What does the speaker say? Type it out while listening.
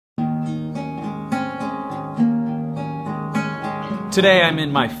Today I'm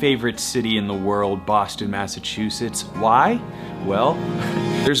in my favorite city in the world, Boston, Massachusetts. Why? Well,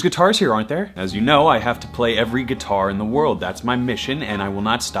 there's guitars here, aren't there? As you know, I have to play every guitar in the world. That's my mission, and I will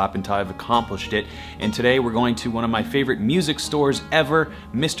not stop until I've accomplished it. And today we're going to one of my favorite music stores ever,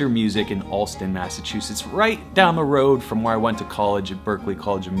 Mr. Music in Allston, Massachusetts, right down the road from where I went to college at Berklee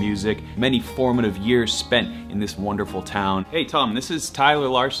College of Music. Many formative years spent in this wonderful town. Hey Tom, this is Tyler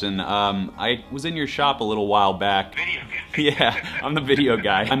Larson. I was in your shop a little while back. Video guy. Yeah, I'm the video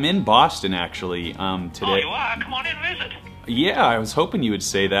guy. I'm in Boston actually today. Oh, you are? Come on in and visit. Yeah, I was hoping you would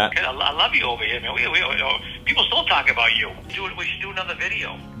say that. I love you over here, man. People still talk about you. We should do another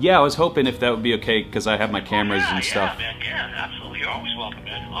video. Yeah, I was hoping if that would be okay, because I have my cameras and stuff. Yeah, man. Yeah, absolutely. You're always welcome,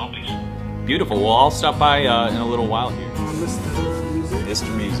 man. Always. Beautiful. Well, I'll stop by in a little while here. Mr. Music?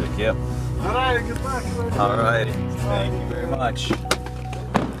 Mr. Music, yep. All right, good luck. All right. Thank you very much. Here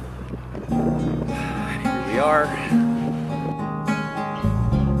we are.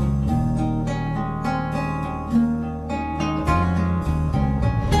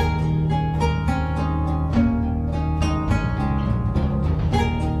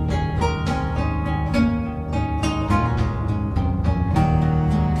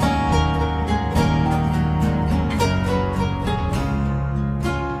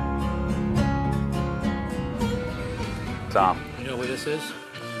 Tom. You know where this is?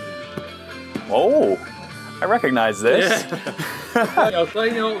 Oh, I recognize this. I'll tell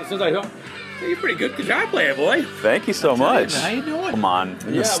you, since I don't, you're a pretty good guitar player, boy. Thank you so much. How you doing? Come on,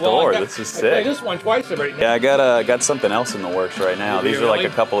 in the store. This is I played sick. this one twice already. Yeah, I got something else in the works right now. These are like a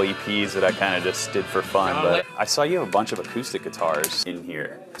couple EPs that I kind of just did for fun. But I saw you have a bunch of acoustic guitars in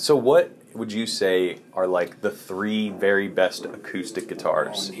here. So what would you say are like the 3 very best acoustic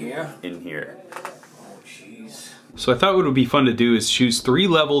guitars in here? So I thought what would be fun to do is choose 3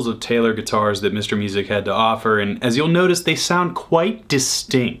 levels of Taylor guitars that Mr. Music had to offer, and as you'll notice, they sound quite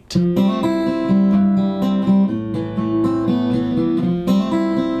distinct.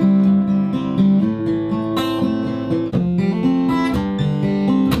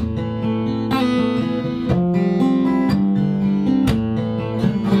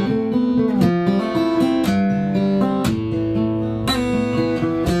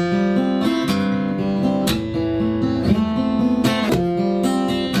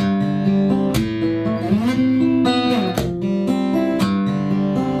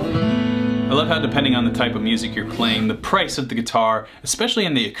 I love how depending on the type of music you're playing, the price of the guitar, especially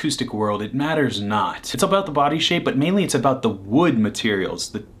in the acoustic world, it matters not. It's about the body shape, but mainly it's about the wood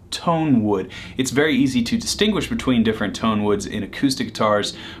materials, the tone wood. It's very easy to distinguish between different tone woods in acoustic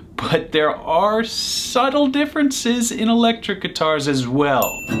guitars, but there are subtle differences in electric guitars as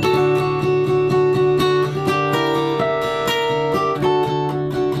well.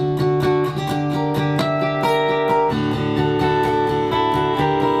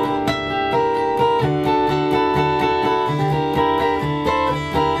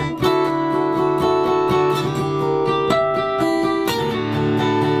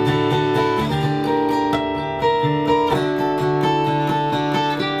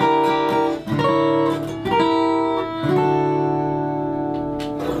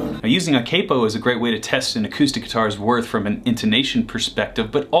 Using a capo is a great way to test an acoustic guitar's worth from an intonation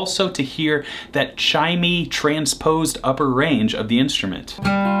perspective, but also to hear that chimey, transposed upper range of the instrument.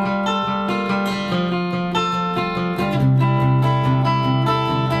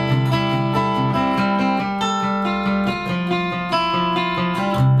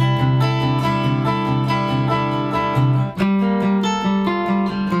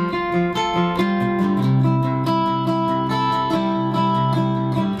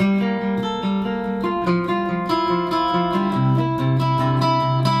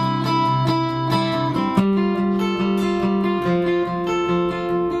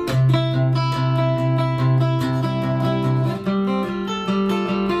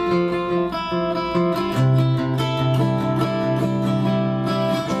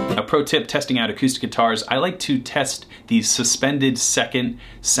 Pro tip testing out acoustic guitars, I like to test these suspended second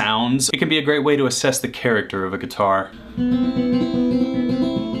sounds. It can be a great way to assess the character of a guitar.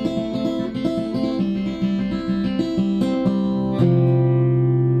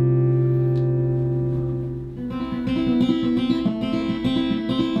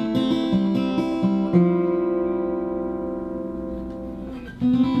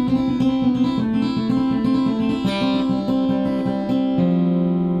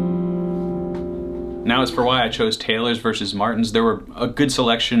 Now as for why I chose Taylor's versus Martin's, there were a good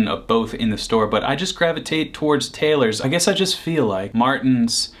selection of both in the store, but I just gravitate towards Taylor's. I guess I just feel like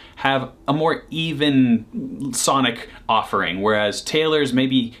Martin's have a more even sonic offering, whereas Taylor's,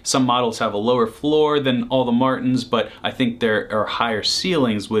 maybe some models have a lower floor than all the Martins, but I think there are higher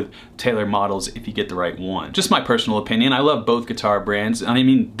ceilings with Taylor models if you get the right one. Just my personal opinion. I love both guitar brands. I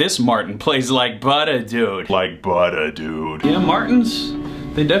mean, this Martin plays like butter, dude. Like butter, dude. Yeah, Martins,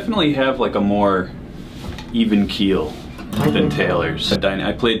 they definitely have like a more even keel than Taylor's.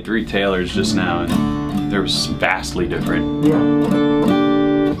 I played 3 Taylors just now and they're vastly different.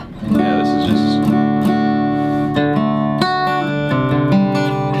 Yeah, this is just...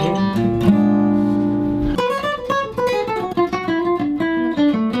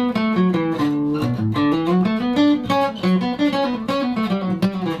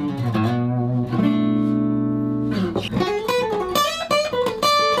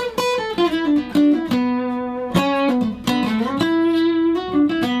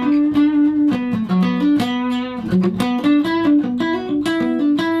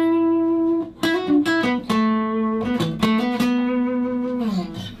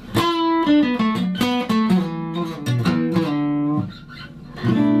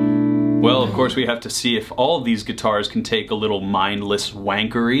 Well, of course we have to see if all of these guitars can take a little mindless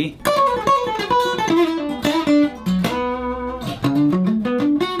wankery.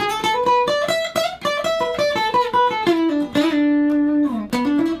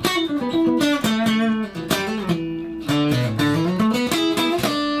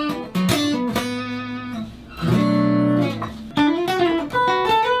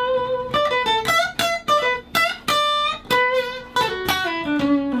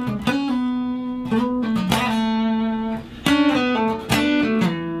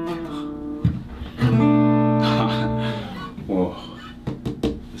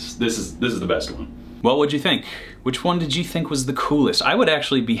 This is the best one. Well, what'd you think? Which one did you think was the coolest? I would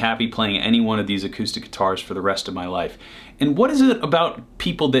actually be happy playing any one of these acoustic guitars for the rest of my life. And what is it about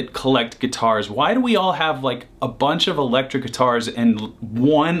people that collect guitars? Why do we all have like a bunch of electric guitars and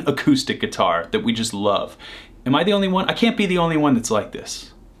one acoustic guitar that we just love? Am I the only one? I can't be the only one that's like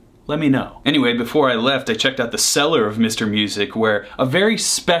this. Let me know. Anyway, before I left, I checked out the cellar of Mr. Music where a very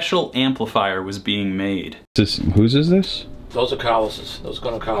special amplifier was being made. Whose is this? Those are Carlos's. Those are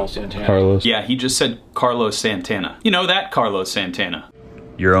going to Carlos Santana. Carlos. Yeah, he just said Carlos Santana. You know that Carlos Santana.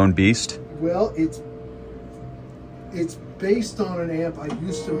 Your own beast? Well, it's based on an amp I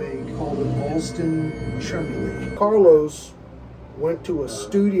used to make called an Alston Tremolo. Carlos went to a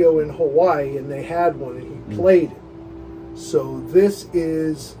studio in Hawaii and they had one and he played it. So this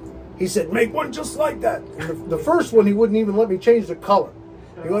is, he said, make one just like that. And the first one, he wouldn't even let me change the color.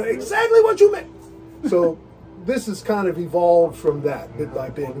 He went, exactly what you meant. So this has kind of evolved from that bit by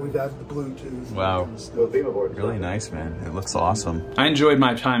bit. We've had the Bluetooth. Wow. And stuff. Really nice, man. It looks awesome. I enjoyed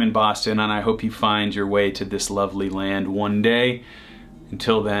my time in Boston, and I hope you find your way to this lovely land one day.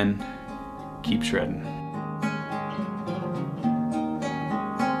 Until then, keep shredding.